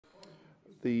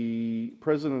The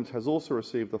President has also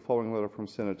received the following letter from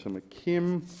Senator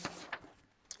McKim.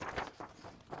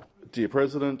 Dear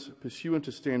President, pursuant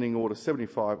to Standing Order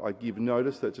 75, I give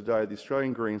notice that today the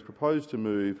Australian Greens propose to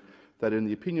move that, in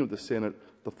the opinion of the Senate,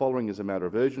 the following is a matter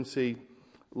of urgency.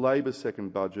 Labor's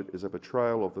second budget is a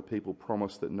betrayal of the people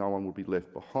promised that no one would be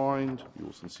left behind.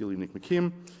 Yours sincerely, Nick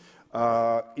McKim.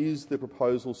 Is the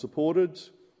proposal supported?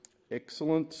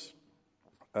 Excellent.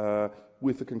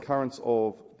 With the concurrence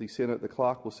of the Senate, the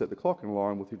clerk will set the clock in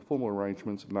line with the informal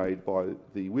arrangements made by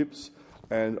the whips,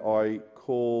 and I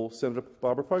call Senator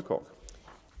Barbara Pocock.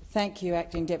 Thank you,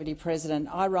 Acting Deputy President.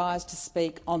 I rise to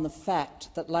speak on the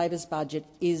fact that Labor's budget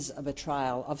is a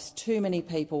betrayal of too many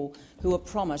people who were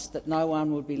promised that no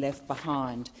one would be left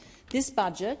behind. This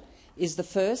budget is the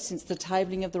first since the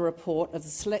tabling of the report of the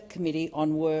Select Committee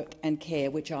on Work and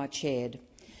Care, which I chaired.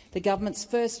 The government's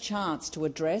first chance to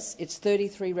address its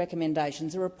 33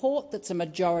 recommendations, a report that's a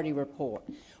majority report,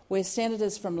 where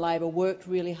senators from Labor worked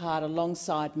really hard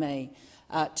alongside me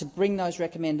to bring those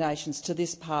recommendations to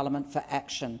this parliament for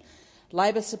action.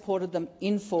 Labor supported them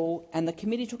in full, and the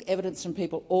committee took evidence from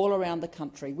people all around the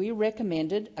country. We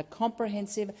recommended a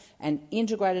comprehensive and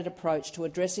integrated approach to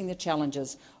addressing the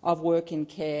challenges of work in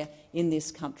care in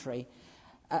this country.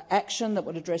 Action that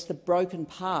would address the broken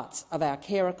parts of our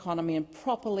care economy and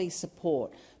properly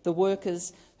support the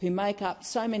workers who make up,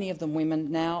 so many of them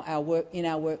women now, in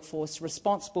our workforce,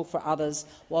 responsible for others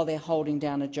while they're holding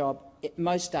down a job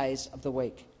most days of the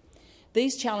week.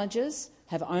 These challenges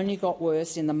have only got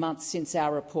worse in the months since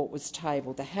our report was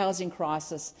tabled. The housing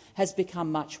crisis has become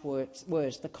much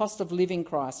worse. The cost of living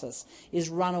crisis is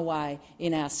runaway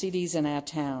in our cities and our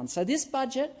towns. So this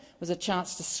budget was a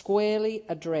chance to squarely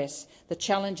address the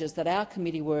challenges that our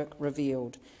committee work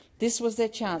revealed. This was their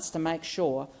chance to make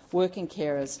sure working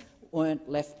carers weren't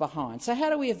left behind. So how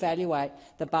do we evaluate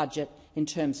the budget in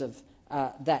terms of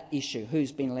that issue,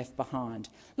 who's been left behind?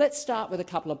 Let's start with a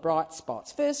couple of bright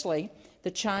spots. Firstly,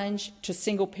 the change to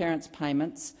single parents'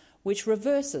 payments, which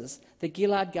reverses the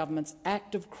Gillard government's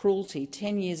act of cruelty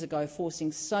 10 years ago,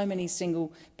 forcing so many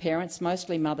single parents,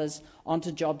 mostly mothers,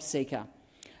 onto JobSeeker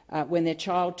when their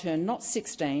child turned not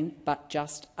 16 but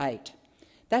just 8.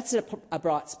 That's a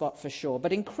bright spot for sure,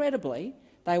 but incredibly,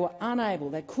 they were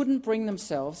unable, they couldn't bring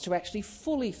themselves to actually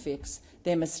fully fix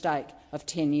their mistake of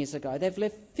 10 years ago. They've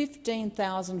left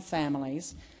 15,000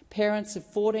 families, parents of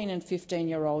 14 and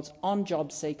 15-year-olds on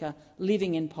JobSeeker,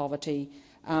 living in poverty,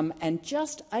 and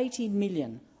just 80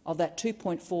 million of that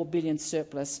 $2.4 billion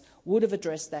surplus would have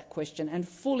addressed that question and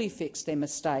fully fixed their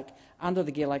mistake under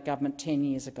the Gillard government 10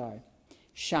 years ago.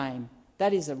 Shame.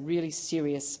 That is a really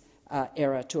serious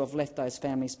error to have left those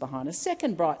families behind. A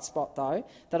second bright spot, though,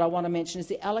 that I want to mention is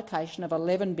the allocation of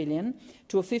 $11 billion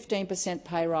to a 15%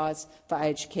 pay rise for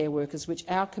aged care workers, which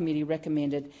our committee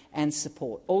recommended and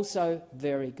support. Also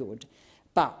very good.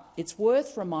 But it's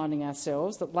worth reminding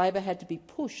ourselves that Labor had to be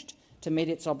pushed to meet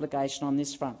its obligation on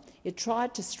this front. It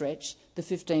tried to stretch the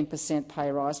 15%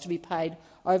 pay rise to be paid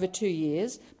over 2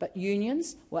 years, but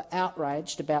unions were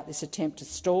outraged about this attempt to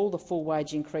stall the full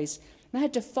wage increase. They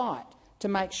had to fight to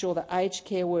make sure that aged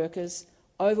care workers,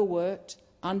 overworked,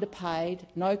 underpaid,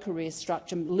 no career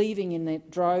structure, leaving in their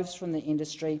droves from the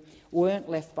industry, weren't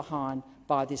left behind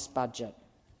by this budget.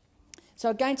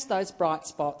 So against those bright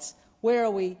spots, where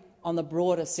are we on the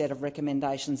broader set of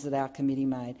recommendations that our committee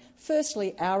made?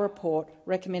 Firstly, our report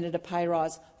recommended a pay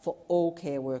rise for all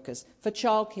care workers, for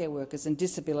childcare workers and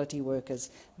disability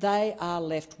workers. They are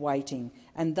left waiting,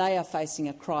 and they are facing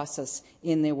a crisis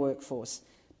in their workforce.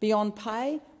 Beyond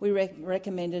pay, we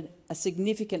recommended a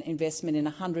significant investment in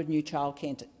 100 new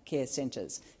childcare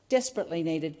centres, desperately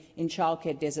needed in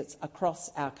childcare deserts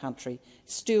across our country,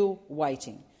 still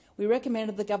waiting. We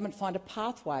recommended the government find a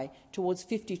pathway towards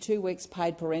 52 weeks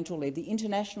paid parental leave, the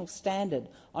international standard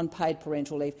on paid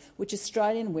parental leave, which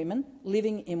Australian women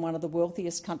living in one of the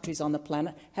wealthiest countries on the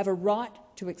planet have a right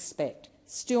to expect.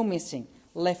 Still missing,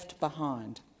 left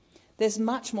behind. There's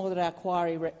much more that our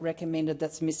inquiry recommended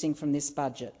that's missing from this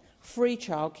budget. Free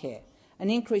childcare, an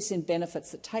increase in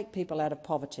benefits that take people out of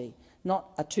poverty,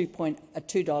 not a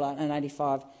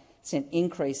 $2.85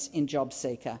 increase in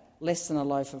JobSeeker, less than a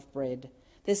loaf of bread.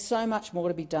 There's so much more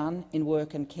to be done in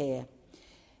work and care.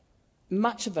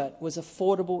 Much of it was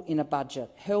affordable in a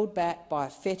budget, held back by a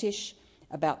fetish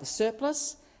about the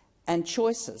surplus and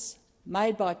choices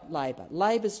made by Labor,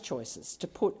 Labor's choices to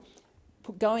put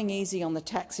going easy on the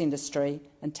tax industry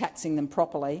and taxing them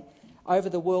properly over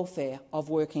the welfare of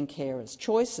working carers.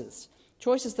 Choices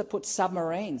that put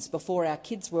submarines before our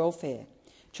kids' welfare.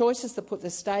 Choices that put the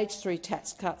stage 3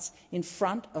 tax cuts in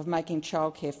front of making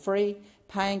childcare free,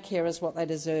 paying carers what they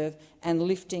deserve and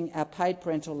lifting our paid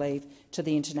parental leave to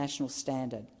the international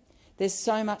standard. There's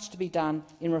so much to be done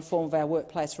in reform of our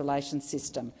workplace relations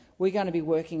system. We're going to be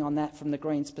working on that from the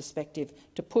Greens' perspective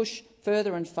to push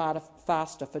further and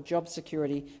faster for job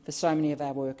security for so many of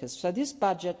our workers. So this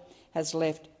budget has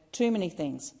left too many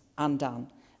things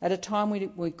undone. At a time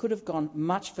we could have gone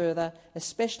much further,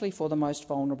 especially for the most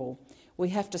vulnerable. We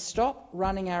have to stop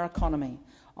running our economy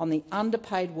on the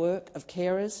underpaid work of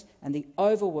carers and the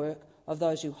overwork of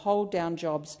those who hold down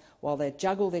jobs while they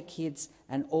juggle their kids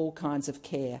and all kinds of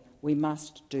care. We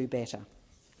must do better.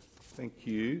 Thank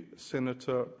you.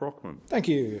 Senator Brockman. Thank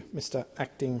you, Mr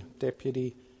Acting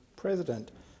Deputy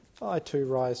President. I too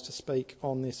rise to speak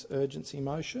on this urgency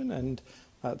motion, and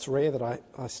it's rare that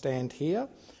I stand here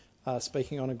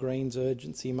speaking on a Greens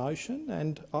urgency motion,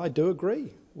 and I do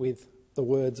agree with the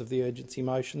words of the urgency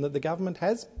motion that the government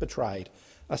has betrayed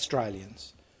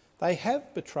Australians. They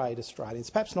have betrayed Australians,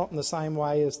 perhaps not in the same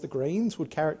way as the Greens would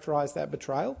characterise that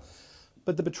betrayal,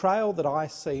 but the betrayal that I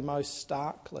see most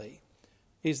starkly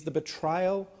is the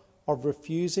betrayal of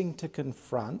refusing to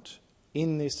confront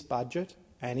in this budget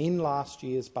and in last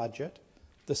year's budget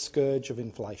the scourge of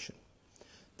inflation.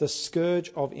 The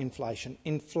scourge of inflation.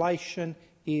 Inflation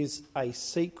is a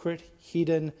secret,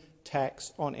 hidden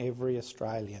tax on every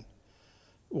Australian.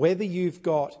 Whether you've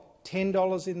got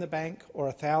 $10 in the bank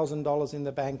or $1,000 in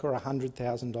the bank or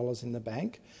 $100,000 in the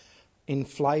bank,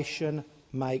 inflation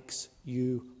makes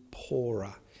you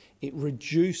poorer. It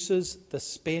reduces the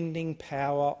spending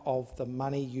power of the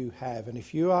money you have. And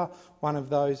if you are one of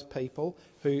those people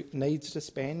who needs to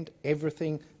spend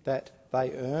everything that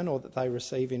they earn or that they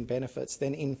receive in benefits,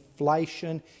 then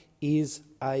inflation is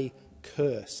a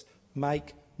curse.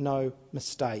 Make no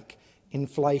mistake.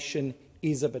 Inflation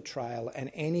is a betrayal,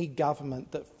 and any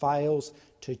government that fails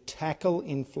to tackle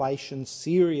inflation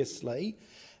seriously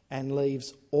and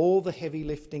leaves all the heavy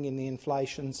lifting in the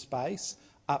inflation space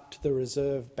up to the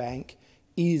Reserve Bank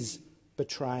is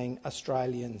betraying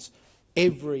Australians.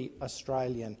 Every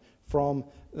Australian, from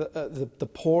the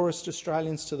poorest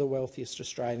Australians to the wealthiest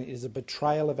Australian. It is a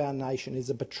betrayal of our nation. It is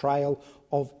a betrayal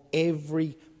of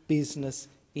every business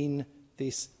in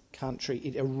this country.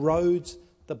 It erodes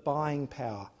the buying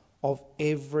power of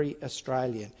every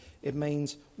Australian. It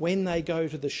means when they go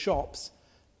to the shops,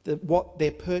 what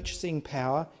their purchasing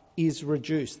power is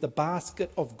reduced. The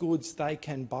basket of goods they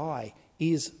can buy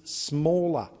is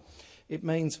smaller. It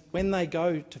means when they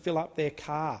go to fill up their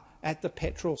car at the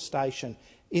petrol station,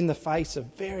 in the face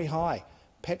of very high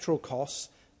petrol costs,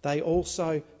 they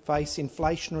also face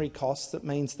inflationary costs. That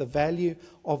means the value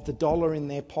of the dollar in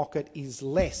their pocket is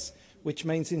less, which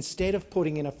means instead of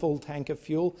putting in a full tank of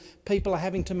fuel, people are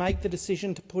having to make the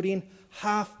decision to put in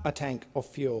half a tank of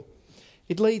fuel.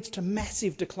 It leads to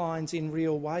massive declines in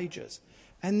real wages.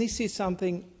 And this is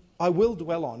something I will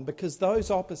dwell on, because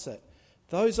those opposite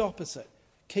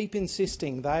keep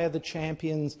insisting they are the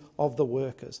champions of the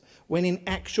workers, when in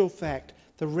actual fact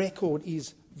the record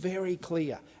is very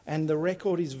clear and the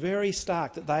record is very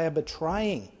stark that they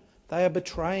are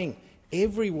betraying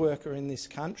every worker in this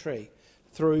country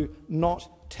through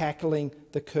not tackling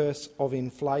the curse of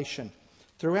inflation.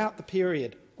 Throughout the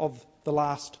period of the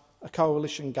last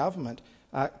coalition government,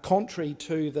 contrary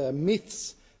to the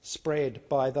myths spread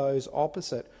by those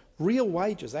opposite, real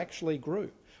wages actually grew.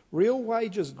 Real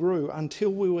wages grew until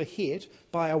we were hit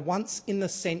by a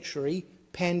once-in-the-century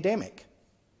pandemic.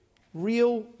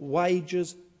 Real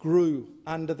wages grew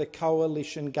under the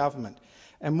coalition government.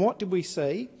 And what did we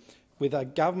see? With a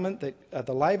government that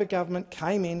the Labor government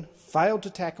came in, failed to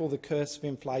tackle the curse of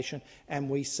inflation, and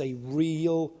we see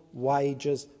real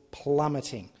wages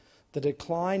plummeting. The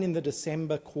decline in the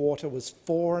December quarter was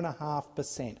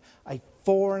 4.5%, a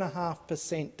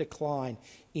 4.5% decline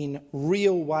in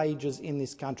real wages in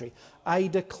this country, a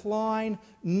decline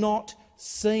not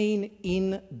seen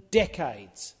in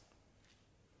decades.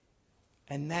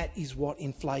 And that is what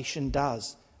inflation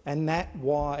does, and that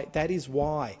is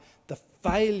why the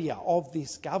failure of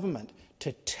this government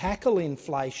to tackle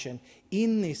inflation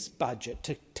in this budget,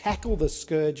 to tackle the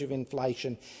scourge of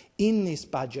inflation in this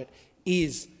budget,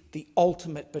 is the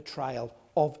ultimate betrayal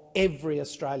of every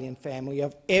Australian family,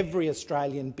 of every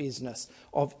Australian business,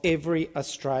 of every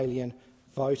Australian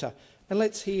voter. And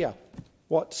let's hear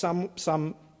what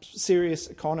some serious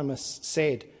economists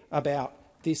said about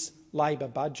this Labor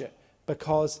budget,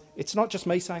 because it's not just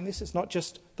me saying this, it's not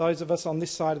just those of us on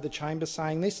this side of the chamber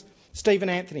saying this. Stephen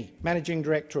Anthony, Managing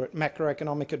Director at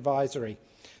Macroeconomic Advisory.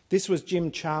 This was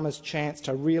Jim Chalmers' chance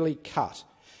to really cut.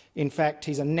 In fact,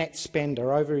 he's a net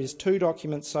spender. Over his 2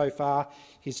 documents so far,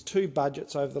 his 2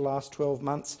 budgets over the last 12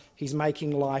 months, he's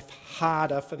making life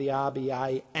harder for the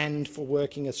RBA and for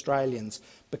working Australians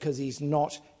because he's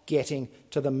not getting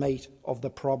to the meat of the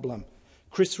problem.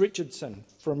 Chris Richardson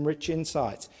from Rich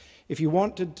Insights. If you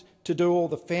wanted to do all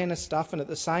the fairness stuff and at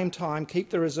the same time keep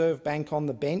the Reserve Bank on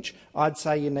the bench, I'd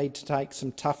say you need to take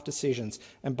some tough decisions.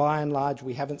 And by and large,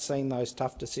 we haven't seen those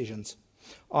tough decisions.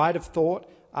 I'd have thought,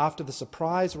 after the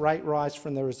surprise rate rise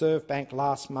from the Reserve Bank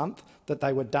last month, that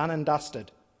they were done and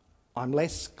dusted. I'm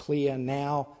less clear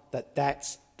now that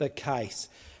that's the case.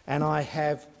 And I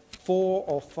have 4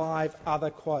 or 5 other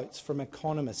quotes from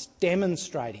economists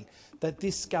demonstrating that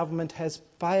this government has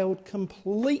failed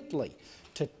completely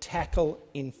to tackle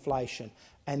inflation,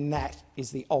 and that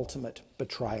is the ultimate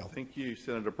betrayal. Thank you,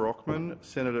 Senator Brockman.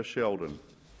 Senator Sheldon.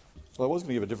 Well, I was going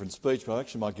to give a different speech, but I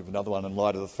actually might give another one in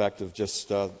light of the fact of just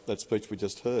that speech we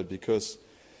just heard, because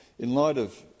in light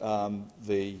of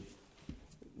the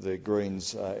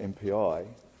Greens MPI,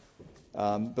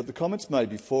 but the comments made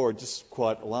before are just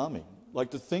quite alarming.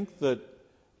 Like, to think that,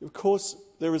 of course,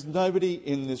 there is nobody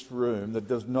in this room that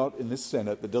does not, in this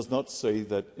Senate, that does not see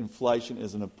that inflation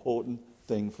is an important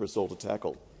thing for us all to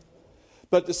tackle.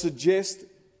 But to suggest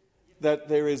that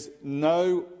there is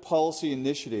no policy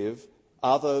initiative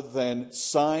other than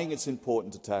saying it's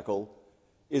important to tackle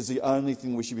is the only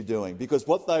thing we should be doing. Because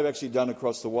what they've actually done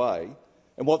across the way,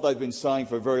 and what they've been saying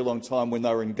for a very long time when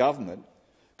they were in government,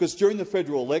 because during the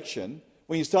federal election,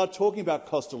 when you start talking about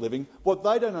cost of living, what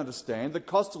they don't understand, the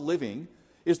cost of living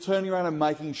is turning around and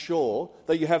making sure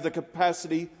that you have the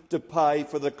capacity to pay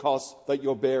for the costs that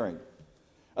you're bearing.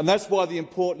 And that's why the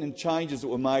important changes that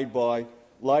were made by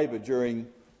Labor during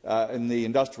in the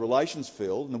industrial relations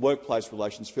field and the workplace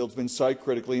relations field has been so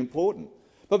critically important.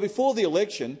 But before the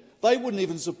election, they wouldn't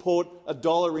even support a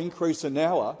 $1 increase an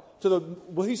hour to the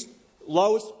least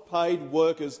lowest paid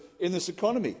workers in this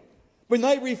economy, when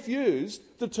they refused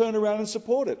to turn around and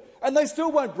support it. And they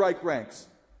still won't break ranks.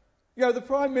 You know, the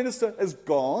Prime Minister has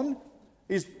gone.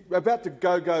 He's about to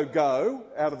go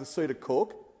out of the seat of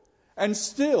Cook, and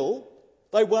still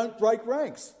they won't break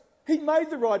ranks. He made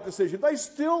the right decision. They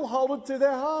still hold it to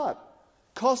their heart.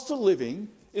 Cost of living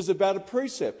is about a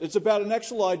precept. It's about an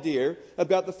actual idea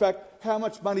about the fact how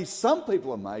much money some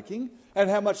people are making and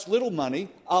how much little money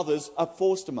others are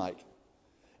forced to make.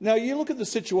 Now, you look at the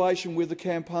situation with the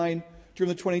campaign during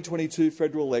the 2022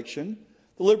 federal election.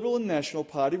 The Liberal and National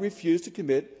Party refused to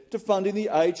commit to funding the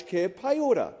aged care pay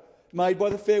order made by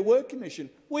the Fair Work Commission.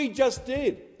 We just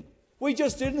did. We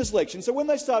just did in this election. So when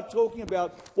they start talking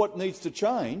about what needs to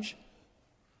change,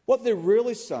 what they're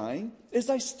really saying is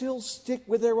they still stick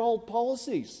with their old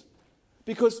policies.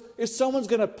 Because if someone's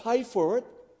going to pay for it,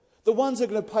 the ones that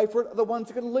are going to pay for it are the ones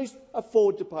that can at least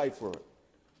afford to pay for it.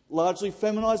 Largely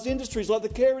feminised industries like the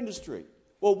care industry.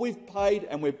 Well, we've paid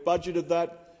and we've budgeted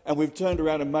that, and we've turned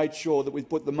around and made sure that we've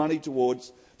put the money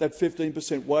towards that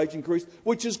 15% wage increase,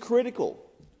 which is critical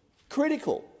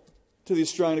to the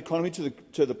Australian economy,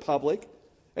 to the public,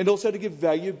 and also to give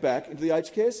value back into the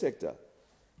aged care sector.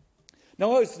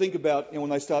 Now, I always think about, when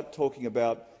they start talking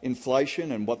about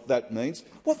inflation and what that means,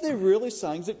 what they're really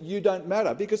saying is that you don't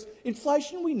matter, because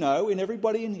inflation, we know, and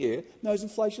everybody in here knows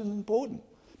inflation is important.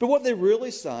 But what they're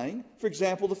really saying, for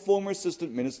example, the former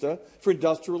Assistant Minister for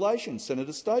Industrial Relations,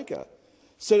 Senator Stoker,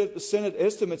 said at the Senate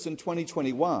estimates in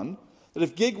 2021 that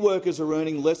if gig workers are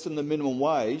earning less than the minimum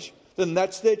wage, then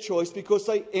that's their choice because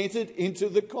they entered into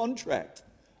the contract.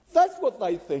 That's what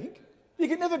they think. You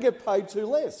can never get paid too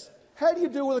less. How do you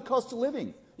deal with the cost of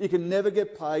living? You can never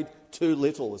get paid too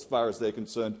little as far as they're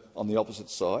concerned on the opposite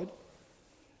side.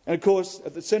 And of course,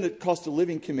 at the Senate Cost of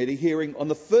Living Committee hearing on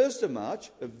the 1st of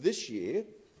March of this year,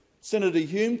 Senator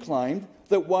Hume claimed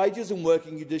that wages and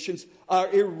working conditions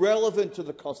are irrelevant to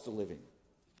the cost of living.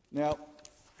 Now,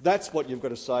 that's what you've got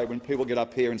to say when people get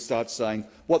up here and start saying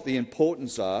what the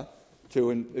importance are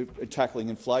to tackling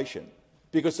inflation.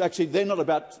 Because actually they're not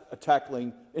about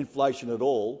tackling inflation at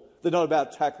all. They're not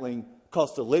about tackling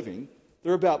cost of living.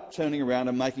 They're about turning around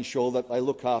and making sure that they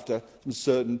look after some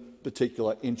certain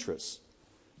particular interests.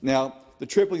 Now, the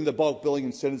tripling the bulk billing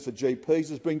incentives for GPs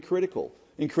has been critical.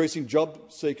 Increasing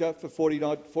job seeker for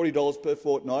 $40 per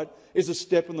fortnight is a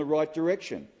step in the right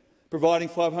direction. Providing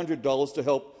 $500 to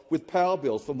help with power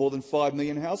bills for more than 5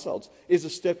 million households is a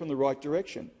step in the right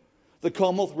direction. The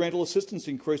Commonwealth rental assistance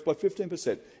increase by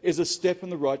 15% is a step in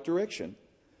the right direction.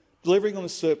 Delivering on the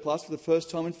surplus for the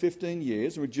first time in 15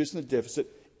 years and reducing the deficit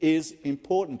is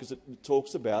important because it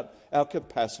talks about our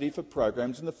capacity for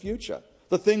programs in the future,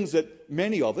 the things that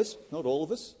many of us, not all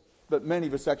of us, but many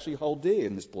of us actually hold dear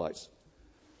in this place.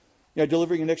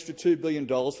 Delivering an extra $2 billion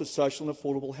for social and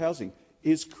affordable housing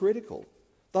is critical.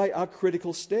 They are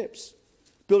critical steps.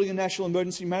 Building a national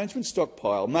emergency management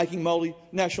stockpile, making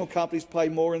multinational companies pay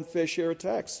more in fair share of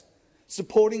tax,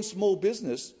 supporting small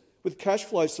business with cash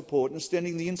flow support and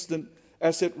extending the instant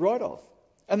asset write-off.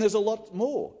 And there's a lot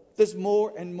more. There's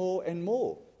more and more and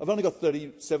more. I've only got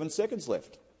 37 seconds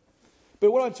left.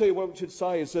 But what I tell you what we should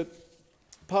say is that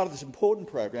part of this important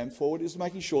program forward is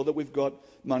making sure that we've got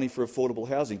money for affordable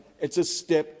housing. It's a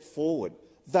step forward.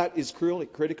 That is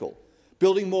critical.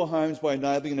 Building more homes by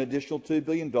enabling an additional $2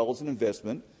 billion in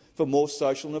investment for more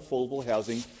social and affordable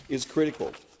housing is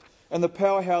critical. And the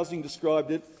Power Housing described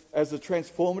it as a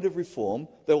transformative reform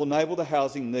that will enable the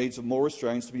housing needs of more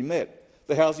Australians to be met.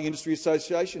 The Housing Industry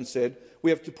Association said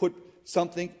we have to put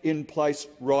something in place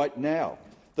right now.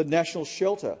 The National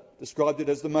Shelter described it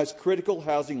as the most critical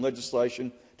housing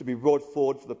legislation to be brought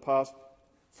forward for the past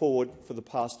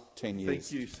 10 years.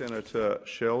 Thank you, Senator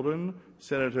Sheldon.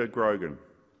 Senator Grogan.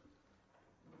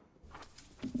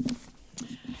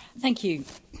 Thank you.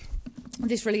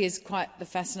 This really is quite the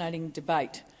fascinating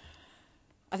debate.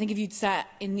 I think if you'd sat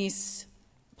in this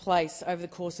place over the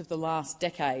course of the last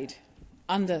decade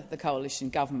under the coalition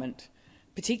government,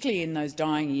 particularly in those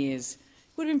dying years,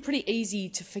 it would have been pretty easy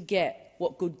to forget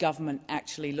what good government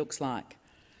actually looks like.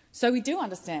 So we do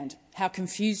understand how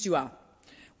confused you are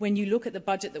when you look at the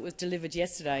budget that was delivered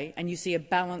yesterday and you see a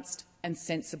balanced and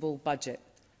sensible budget.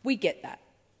 We get that.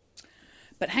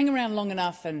 But hang around long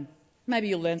enough and maybe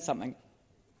you'll learn something.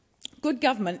 Good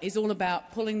government is all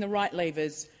about pulling the right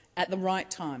levers at the right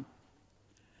time,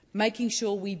 making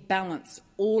sure we balance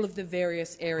all of the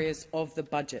various areas of the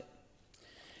budget.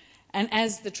 And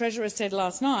as the Treasurer said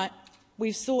last night,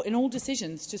 we've sought in all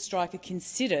decisions to strike a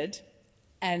considered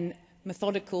and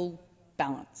methodical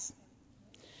balance.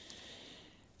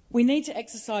 We need to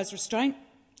exercise restraint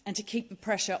and to keep the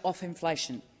pressure off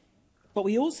inflation. But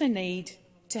we also need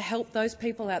to help those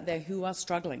people out there who are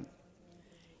struggling,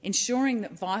 ensuring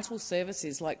that vital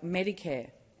services like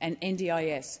Medicare and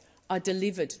NDIS are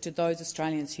delivered to those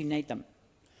Australians who need them.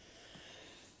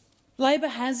 Labor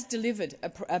has delivered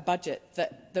a budget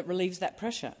that relieves that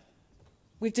pressure.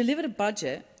 We've delivered a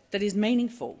budget that is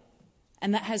meaningful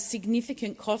and that has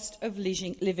significant cost of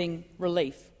living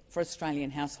relief for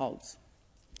Australian households.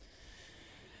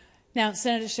 Now,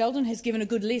 Senator Sheldon has given a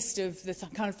good list of the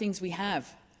kind of things we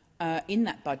have in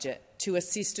that budget to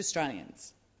assist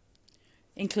Australians,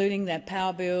 including their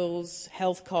power bills,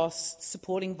 health costs,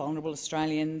 supporting vulnerable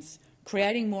Australians,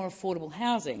 creating more affordable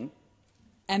housing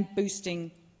and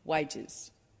boosting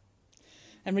wages.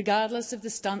 And regardless of the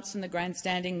stunts and the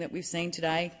grandstanding that we've seen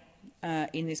today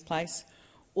in this place,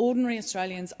 ordinary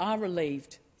Australians are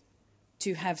relieved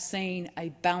to have seen a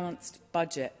balanced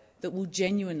budget that will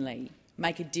genuinely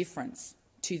make a difference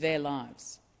to their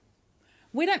lives.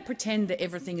 We don't pretend that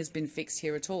everything has been fixed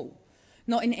here at all.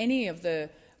 Not in any of the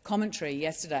commentary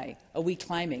yesterday are we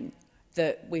claiming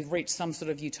that we've reached some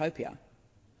sort of utopia.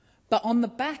 But on the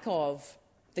back of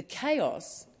the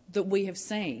chaos that we have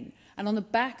seen and on the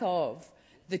back of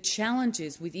the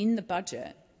challenges within the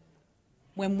budget,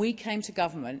 when we came to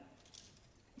government,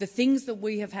 the things that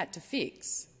we have had to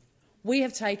fix, we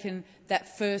have taken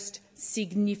that first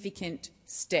significant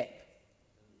step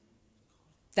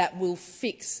that will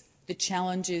fix the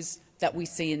challenges that we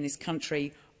see in this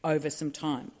country over some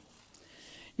time.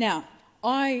 Now,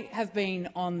 I have been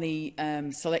on the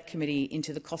Select Committee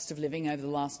into the cost of living over the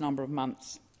last number of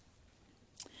months.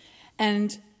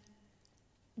 And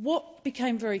what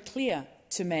became very clear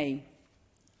to me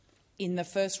in the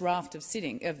first raft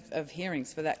of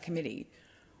hearings for that committee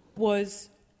was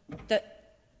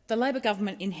that the Labor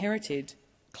government inherited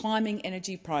climbing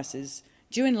energy prices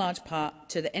due in large part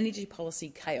to the energy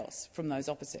policy chaos from those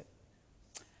opposite.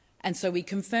 And so we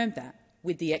confirmed that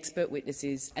with the expert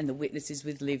witnesses and the witnesses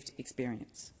with lived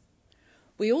experience.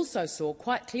 We also saw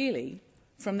quite clearly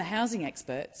from the housing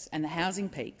experts and the housing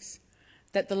peaks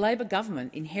that the Labor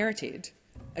government inherited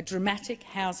a dramatic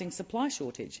housing supply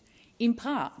shortage, in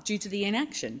part due to the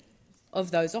inaction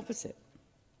of those opposite.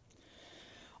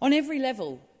 On every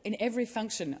level, in every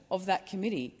function of that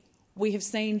committee, we have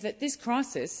seen that this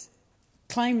crisis,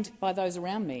 claimed by those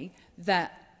around me,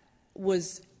 that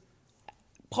was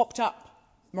popped up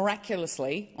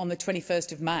miraculously on the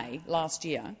 21st of May last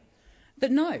year,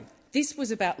 that no, this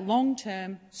was about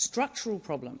long-term structural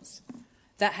problems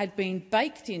that had been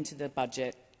baked into the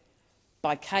budget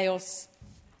by chaos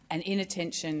and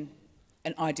inattention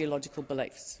and ideological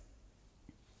beliefs.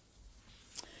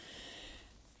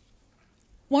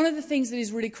 One of the things that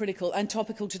is really critical and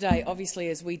topical today, obviously,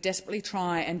 as we desperately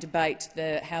try and debate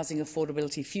the Housing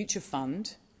Affordability Future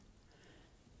Fund,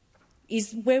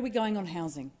 is where we're going on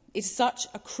housing. It's such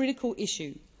a critical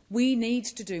issue. We need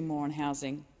to do more on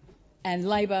housing, and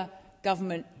Labor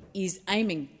government is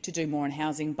aiming to do more on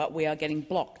housing, but we are getting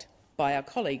blocked by our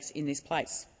colleagues in this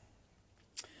place.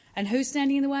 And who's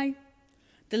standing in the way?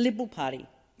 The Liberal Party,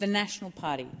 the National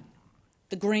Party,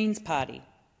 the Greens Party.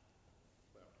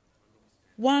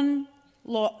 One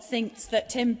lot thinks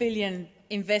that $10 billion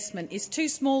investment is too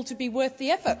small to be worth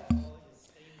the effort,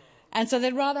 and so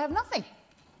they'd rather have nothing.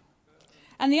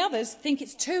 And the others think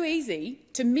it's too easy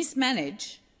to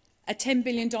mismanage a $10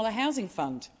 billion housing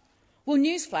fund. Well,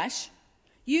 newsflash,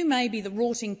 you may be the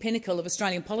rotting pinnacle of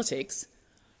Australian politics,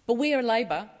 but we are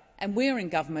Labor and we're in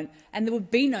government, and there would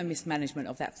be no mismanagement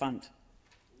of that fund.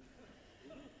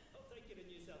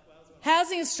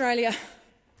 Housing Australia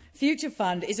Future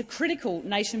Fund is a critical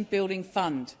nation-building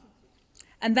fund,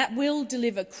 and that will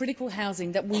deliver critical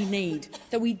housing that we need,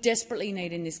 that we desperately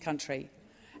need in this country.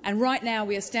 And right now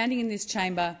we are standing in this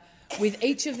chamber with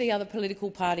each of the other political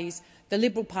parties, the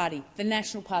Liberal Party, the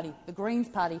National Party, the Greens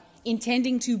Party,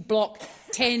 intending to block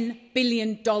 $10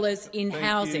 billion in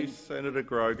housing. Thank you, Senator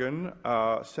Grogan.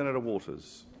 Senator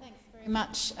Waters. Thanks very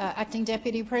much, Acting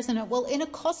Deputy President. Well, in a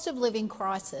cost of living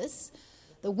crisis,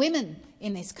 the women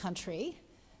in this country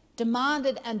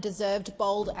demanded and deserved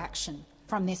bold action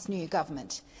from this new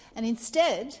government. And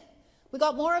instead, we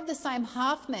got more of the same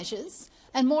half measures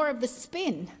and more of the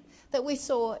spin that we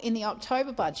saw in the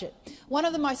October budget. One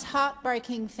of the most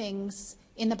heartbreaking things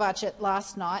in the budget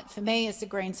last night, for me as the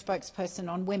Green spokesperson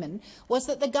on women, was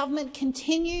that the government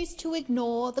continues to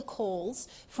ignore the calls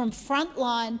from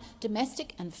frontline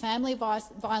domestic and family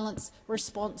violence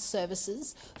response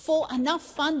services for enough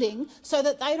funding so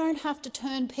that they don't have to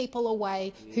turn people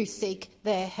away who seek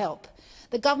their help.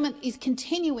 The government is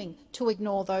continuing to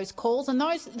ignore those calls, and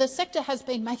the sector has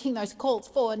been making those calls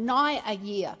for nigh a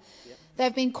year.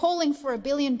 They've been calling for $1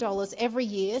 billion every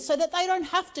year so that they don't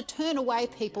have to turn away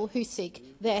people who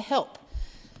seek their help.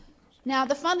 Now,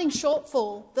 the funding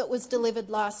shortfall that was delivered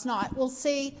last night will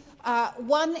see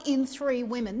 1 in 3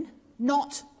 women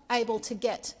not able to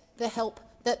get the help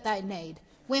that they need.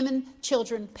 Women,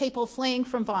 children, people fleeing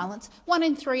from violence, 1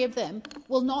 in 3 of them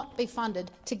will not be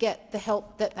funded to get the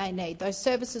help that they need. Those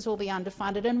services will be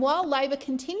underfunded. And while Labor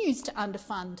continues to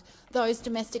underfund those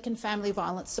domestic and family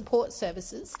violence support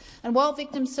services, and while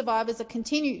victim survivors are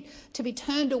continued to be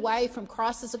turned away from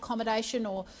crisis accommodation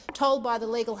or told by the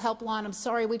legal helpline, I'm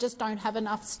sorry, we just don't have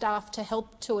enough staff to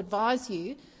help to advise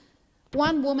you,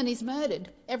 1 woman is murdered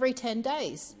every 10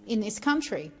 days in this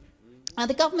country.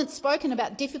 The government's spoken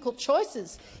about difficult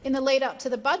choices in the lead-up to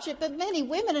the budget, but many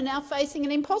women are now facing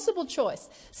an impossible choice: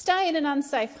 stay in an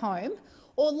unsafe home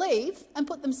or leave and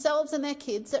put themselves and their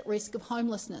kids at risk of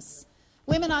homelessness.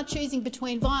 Women are choosing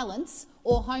between violence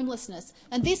or homelessness,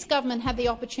 and this government had the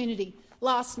opportunity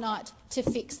last night to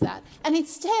fix that. And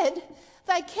instead,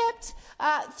 they kept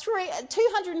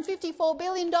 $254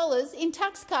 billion in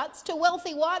tax cuts to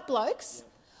wealthy white blokes,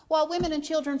 while women and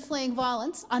children fleeing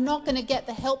violence are not going to get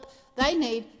the help they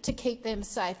need to keep them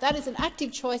safe. That is an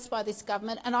active choice by this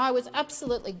government, and I was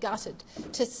absolutely gutted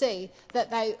to see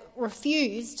that they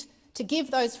refused to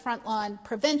give those frontline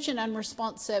prevention and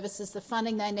response services the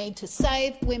funding they need to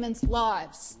save women's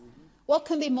lives. What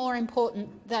can be more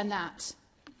important than that?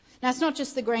 Now, it's not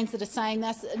just the Greens that are saying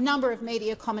this. A number of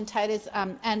media commentators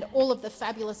and all of the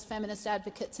fabulous feminist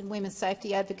advocates and women's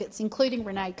safety advocates, including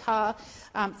Renee Carr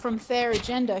from Fair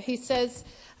Agenda, who says,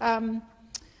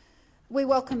 we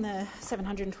welcome the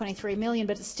 $723 million,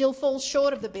 but it still falls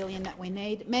short of the $1 billion that we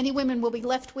need. Many women will be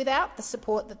left without the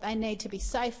support that they need to be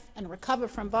safe and recover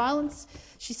from violence.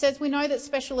 She says, we know that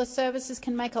specialist services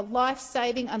can make a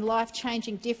life-saving and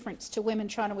life-changing difference to women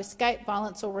trying to escape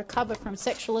violence or recover from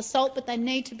sexual assault, but they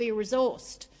need to be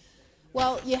resourced.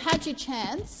 Well, you had your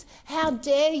chance. How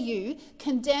dare you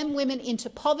condemn women into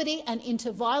poverty and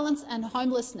into violence and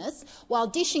homelessness while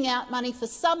dishing out money for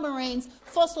submarines,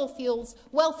 fossil fuels,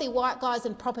 wealthy white guys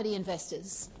and property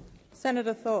investors?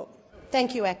 Senator Thorpe.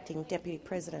 Thank you, Acting Deputy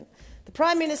President. The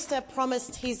Prime Minister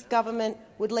promised his government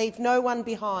would leave no one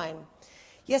behind.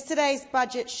 Yesterday's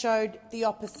budget showed the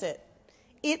opposite.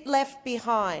 It left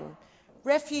behind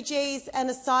refugees and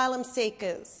asylum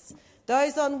seekers,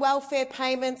 those on welfare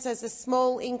payments, as a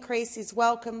small increase is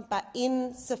welcome but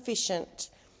insufficient,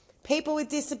 people with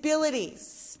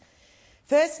disabilities,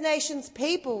 First Nations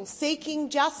people seeking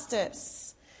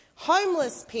justice,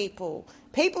 homeless people,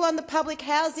 people on the public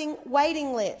housing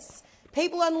waiting lists,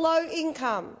 people on low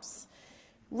incomes,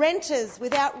 renters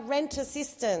without rent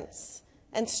assistance,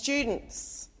 and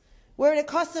students. We're in a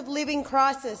cost of living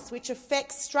crisis which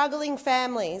affects struggling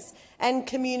families and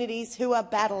communities who are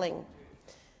battling.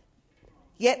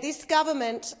 Yet this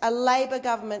government, a Labor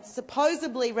government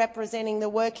supposedly representing the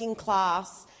working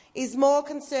class, is more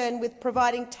concerned with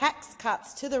providing tax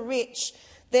cuts to the rich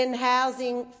than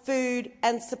housing, food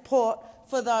and support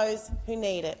for those who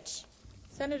need it.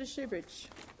 Senator Shoebridge.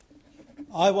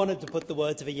 I wanted to put the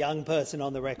words of a young person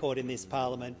on the record in this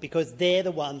parliament because they're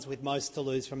the ones with most to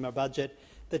lose from a budget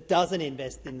that doesn't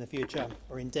invest in the future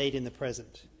or indeed in the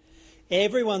present.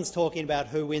 Everyone's talking about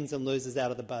who wins and loses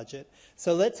out of the budget,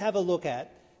 so let's have a look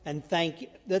at that and thank you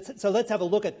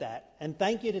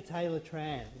to Taylor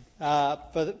Tran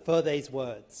for these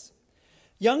words.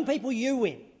 Young people, you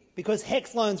win because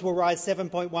HEX loans will rise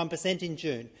 7.1% in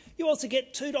June. You also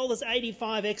get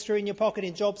 $2.85 extra in your pocket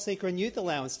in job seeker and youth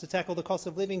allowance to tackle the cost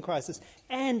of living crisis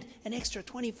and an extra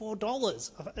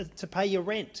 $24 to pay your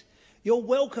rent. You're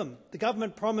welcome. The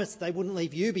government promised they wouldn't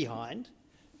leave you behind.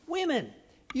 Women,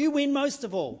 you win most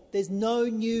of all. There's no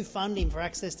new funding for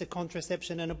access to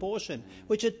contraception and abortion,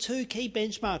 which are two key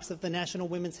benchmarks of the National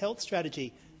Women's Health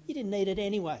Strategy. You didn't need it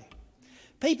anyway.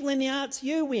 People in the arts,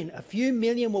 you win. A few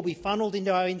million will be funnelled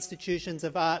into our institutions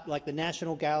of art like the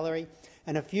National Gallery,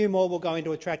 and a few more will go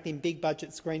into attracting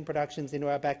big-budget screen productions into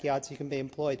our backyard so you can be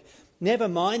employed. Never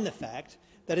mind the fact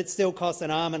that it still costs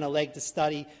an arm and a leg to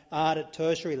study art at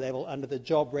tertiary level under the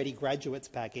Job Ready Graduates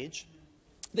package.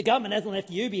 The government hasn't left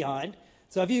you behind,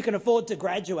 so if you can afford to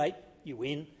graduate, you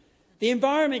win. The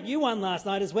environment, you won last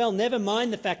night as well. Never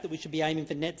mind the fact that we should be aiming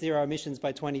for net zero emissions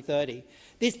by 2030.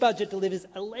 This budget delivers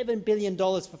 $11 billion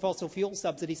for fossil fuel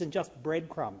subsidies and just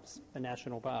breadcrumbs for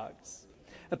national parks.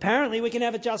 Apparently we can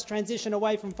have a just transition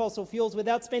away from fossil fuels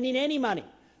without spending any money.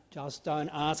 Just don't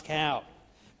ask how.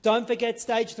 Don't forget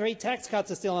stage 3 tax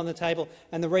cuts are still on the table,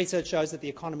 and the research shows that the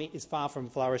economy is far from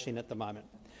flourishing at the moment.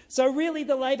 So really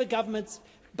the Labor government's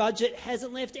budget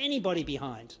hasn't left anybody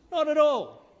behind. Not at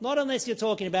all. Not unless you're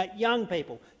talking about young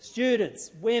people,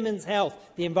 students, women's health,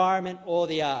 the environment or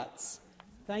the arts.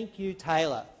 Thank you,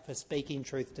 Taylor, for speaking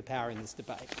truth to power in this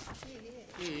debate.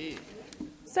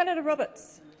 Senator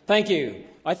Roberts. Thank you.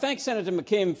 I thank Senator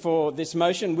McKim for this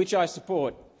motion, which I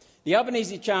support. The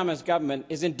Albanese-Chalmers government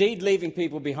is indeed leaving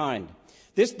people behind.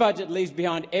 This budget leaves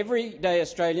behind everyday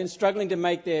Australians struggling to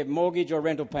make their mortgage or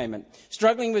rental payment,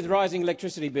 struggling with rising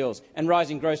electricity bills and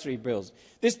rising grocery bills.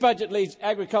 This budget leaves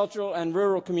agricultural and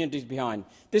rural communities behind.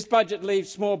 This budget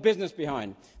leaves small business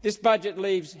behind. This budget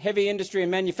leaves heavy industry and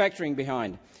manufacturing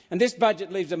behind. And this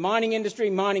budget leaves the mining industry,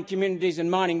 mining communities and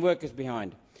mining workers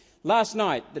behind. Last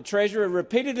night, the Treasurer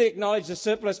repeatedly acknowledged the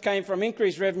surplus came from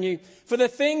increased revenue for the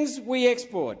things we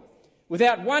export,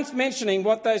 without once mentioning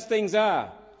what those things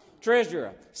are.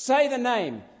 Treasurer, say the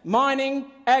name. Mining,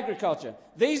 agriculture.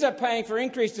 These are paying for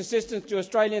increased assistance to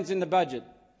Australians in the budget.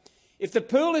 If the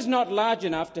pool is not large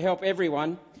enough to help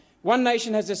everyone, One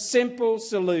Nation has a simple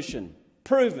solution,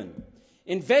 proven.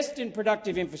 Invest in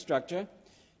productive infrastructure,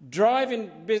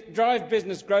 drive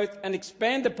business growth and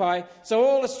expand the pie so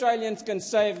all Australians can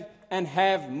save and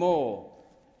have more.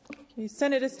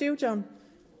 Senator Steele-John.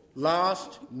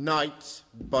 Last night's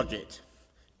budget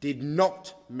did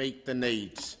not meet the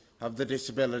needs of the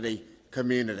disability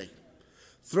community.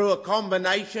 Through a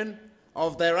combination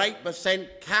of their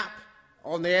 8% cap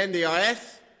on the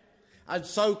NDIS and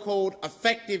so-called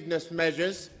effectiveness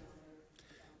measures,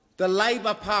 the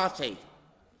Labor Party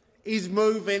is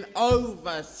moving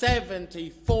over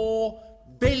 $74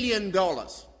 billion,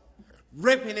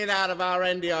 ripping it out of our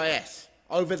NDIS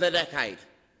over the decade.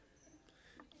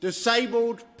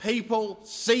 Disabled people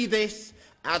see this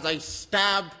as a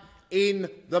stab in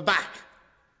the back.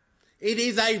 It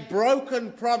is a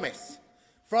broken promise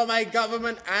from a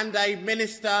government and a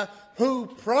minister who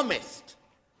promised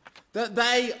that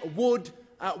they would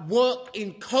work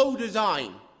in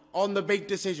co-design on the big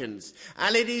decisions,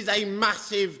 and it is a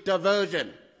massive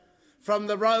diversion from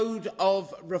the road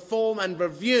of reform and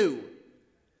review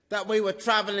that we were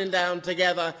travelling down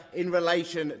together in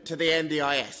relation to the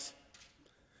NDIS.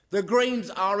 The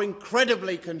Greens are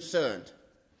incredibly concerned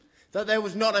that there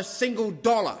was not a single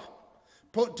dollar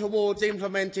put towards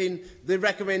implementing the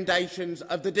recommendations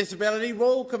of the Disability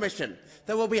Royal Commission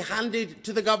that will be handed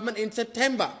to the government in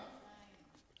September.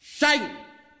 Shame!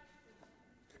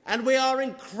 And we are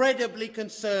incredibly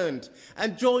concerned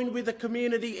and join with the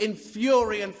community in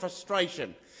fury and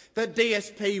frustration that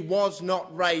DSP was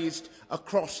not raised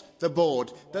across the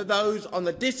board, that those on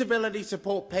the disability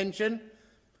support pension,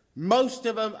 most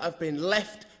of them have been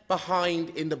left behind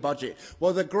in the budget.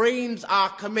 Well, the Greens are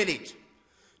committed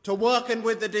to working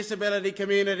with the disability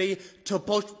community to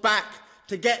push back,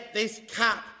 to get this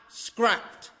cap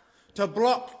scrapped, to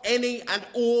block any and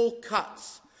all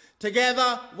cuts,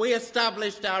 Together, we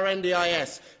established our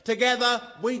NDIS. Together,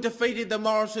 we defeated the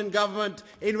Morrison government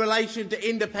in relation to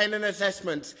independent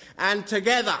assessments. And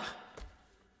together,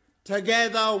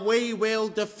 we will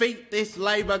defeat this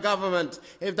Labor government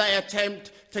if they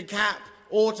attempt to cap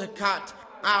or to cut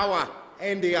our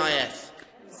NDIS.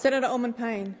 Senator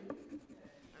Allman-Payne.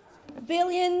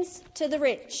 Billions to the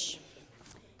rich,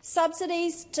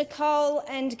 subsidies to coal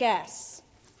and gas,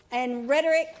 and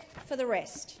rhetoric for the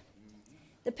rest.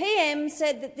 The PM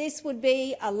said that this would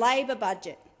be a Labor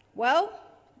budget. Well,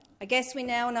 I guess we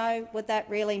now know what that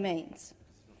really means.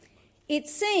 It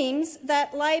seems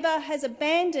that Labor has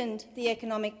abandoned the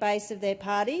economic base of their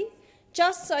party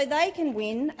just so they can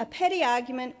win a petty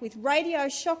argument with radio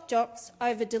shock jocks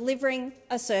over delivering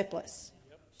a surplus.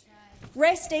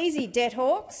 Rest easy, debt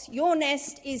hawks. Your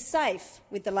nest is safe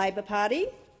with the Labor Party.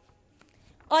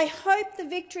 I hope the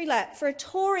victory lap for a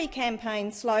Tory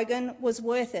campaign slogan was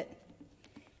worth it,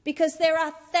 because there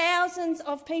are thousands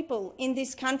of people in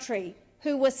this country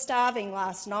who were starving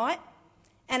last night,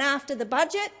 and after the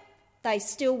budget, they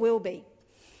still will be.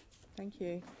 Thank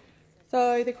you.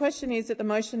 So the question is that the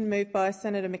motion moved by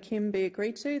Senator McKim be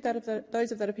agreed to.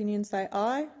 Those of that opinion say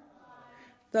aye.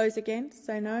 Those against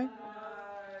say no.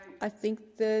 I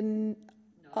think the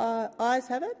ayes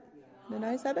have it. The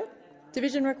noes have it.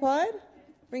 Division required.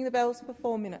 Ring the bells for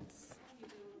 4 minutes.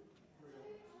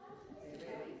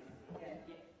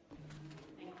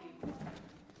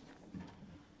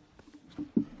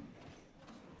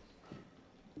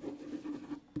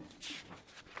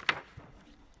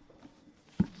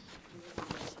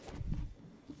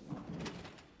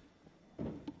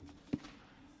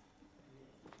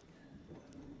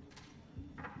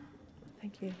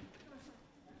 Thank you.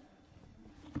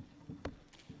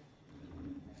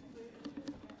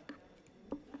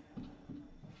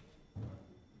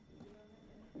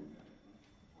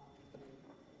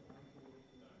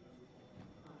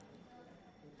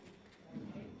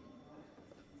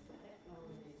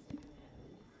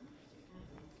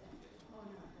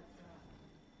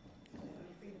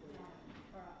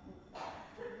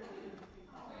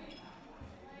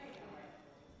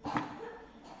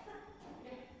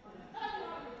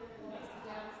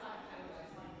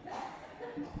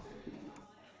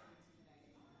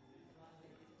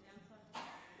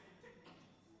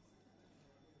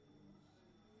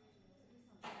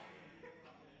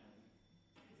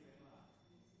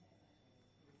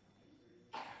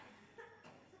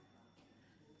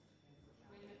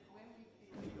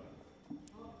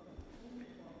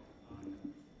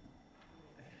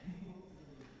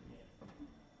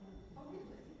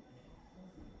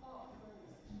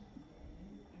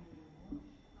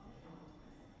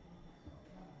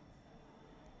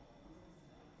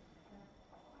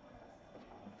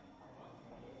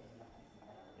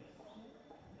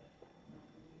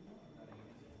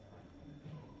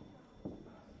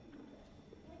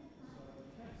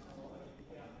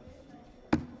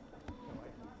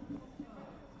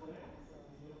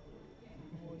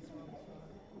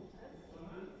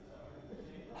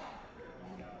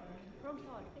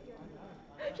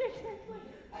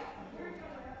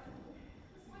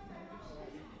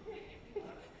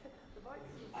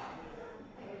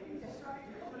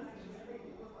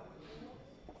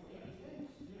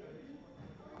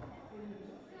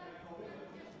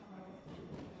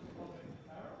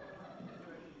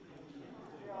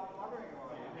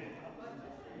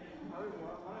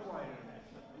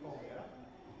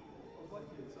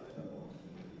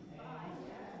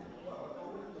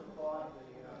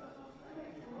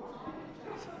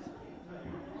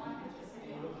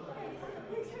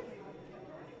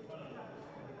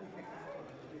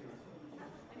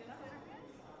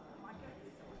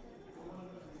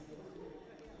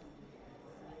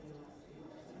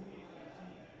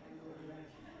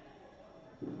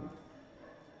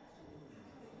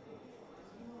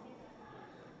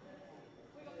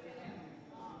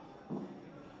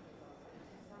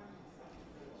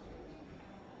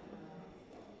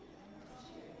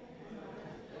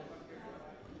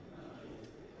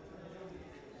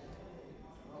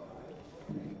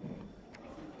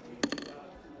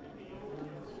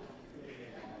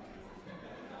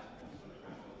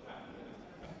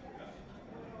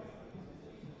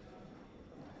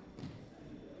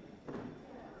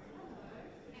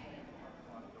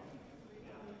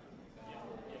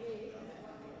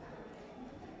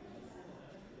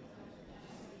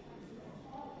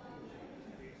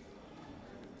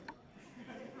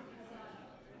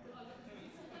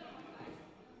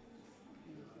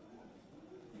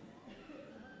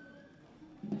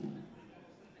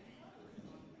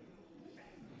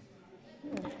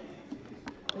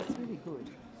 It's really good.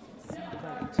 It's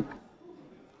great.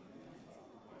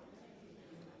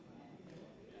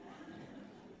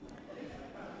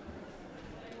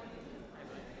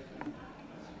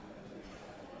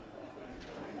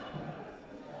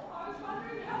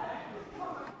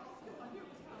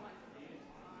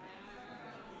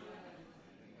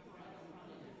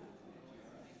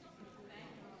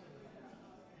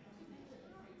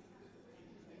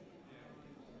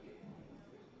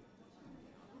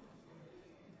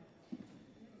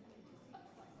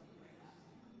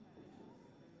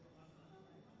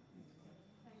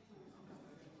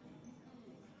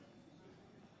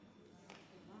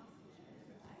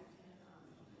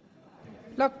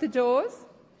 Lock the doors.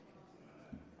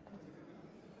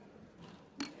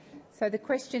 So the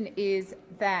question is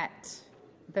that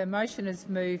the motion is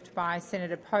moved by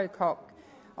Senator Pocock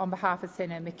on behalf of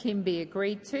Senator McKim be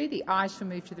agreed to. The ayes shall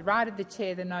move to the right of the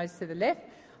chair, the noes to the left.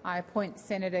 I appoint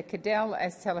Senator Cadell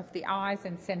as teller for the ayes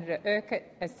and Senator Urquhart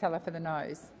as teller for the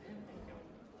noes.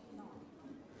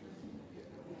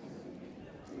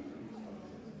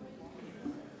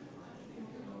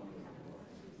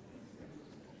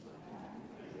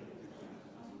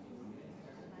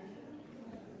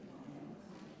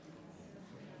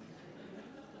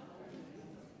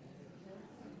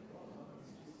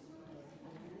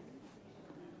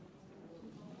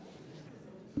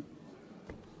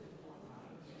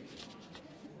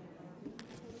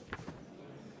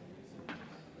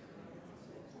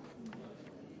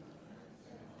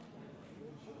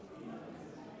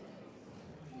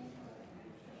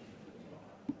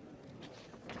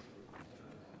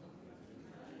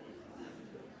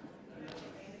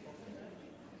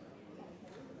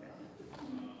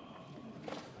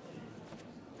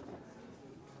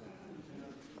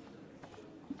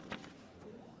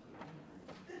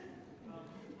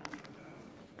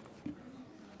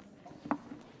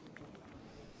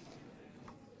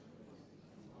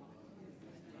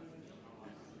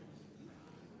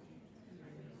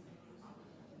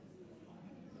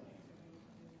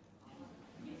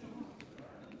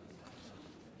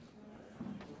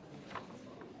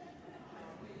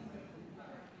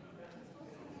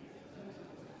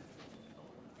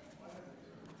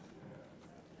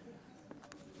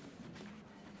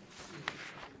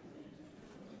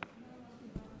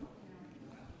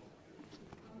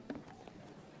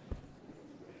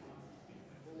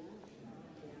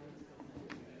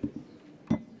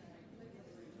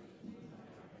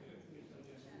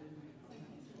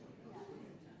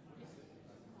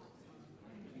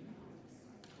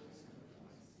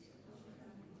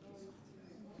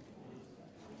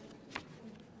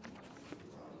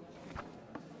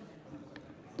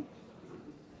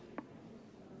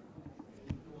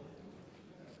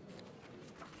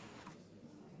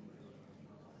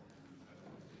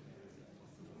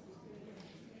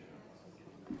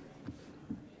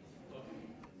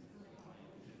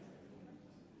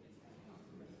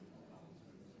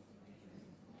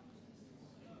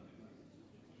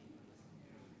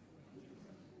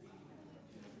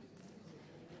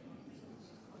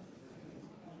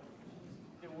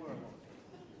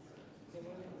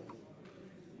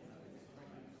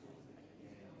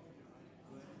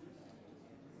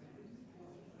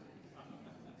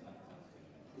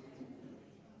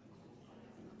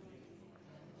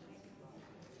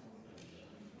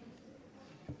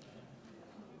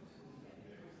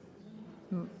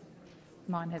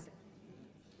 Mine has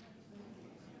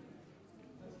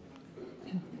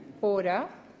order.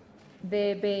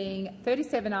 There being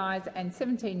 37 ayes and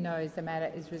 17 noes, the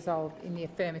matter is resolved in the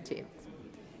affirmative.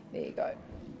 There you go.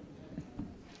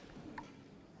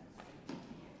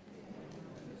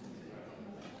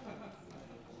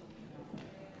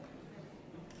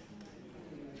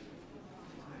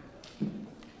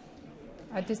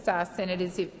 I just ask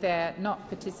senators if they're not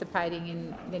participating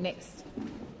in the next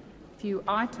few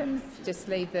items, just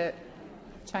leave the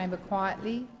chamber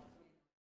quietly.